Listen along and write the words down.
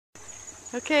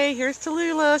Okay, here's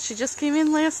Tallulah. She just came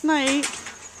in last night.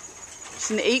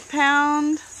 She's an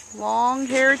 8-pound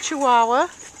long-haired Chihuahua.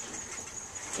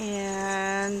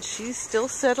 And she's still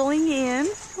settling in.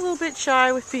 A little bit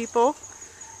shy with people.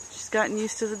 She's gotten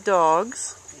used to the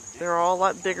dogs. They're all a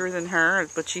lot bigger than her,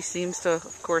 but she seems to,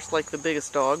 of course, like the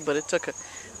biggest dog, but it took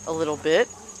a little bit.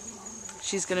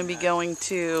 She's going to be going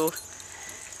to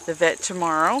the vet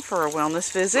tomorrow for a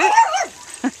wellness visit.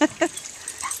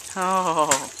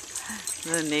 Oh,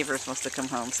 the neighbors must have come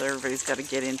home, so everybody's got to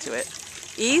get into it.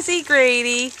 Easy,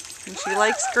 Grady. And she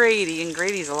likes Grady, and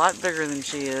Grady's a lot bigger than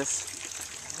she is.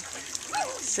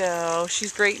 So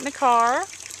she's great in the car.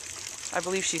 I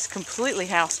believe she's completely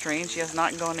house trained. She has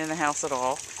not gone in the house at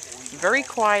all. Very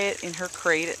quiet in her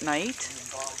crate at night.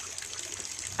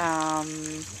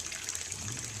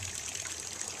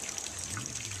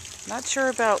 Not sure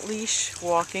about leash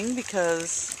walking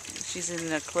because she's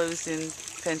in a closed-in,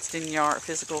 fenced-in yard,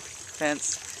 physical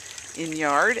fence-in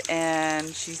yard,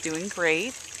 and she's doing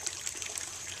great.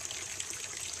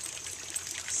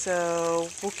 So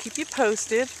we'll keep you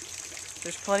posted.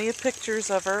 There's plenty of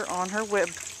pictures of her on her web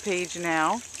page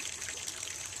now.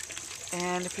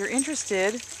 And if you're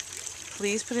interested,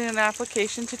 please put in an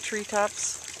application to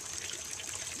Treetops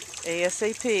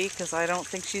ASAP, because I don't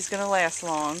think she's going to last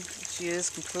long. She is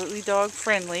completely dog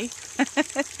friendly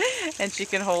and she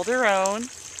can hold her own,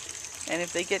 and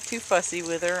if they get too fussy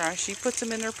with her, she puts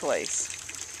them in their place.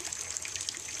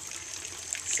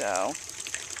 So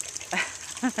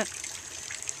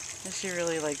she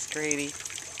really likes Grady.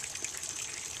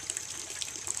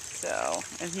 So,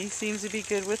 and he seems to be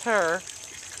good with her.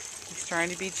 He's trying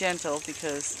to be gentle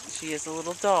because she is a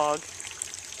little dog.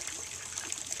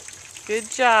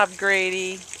 Good job,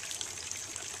 Grady.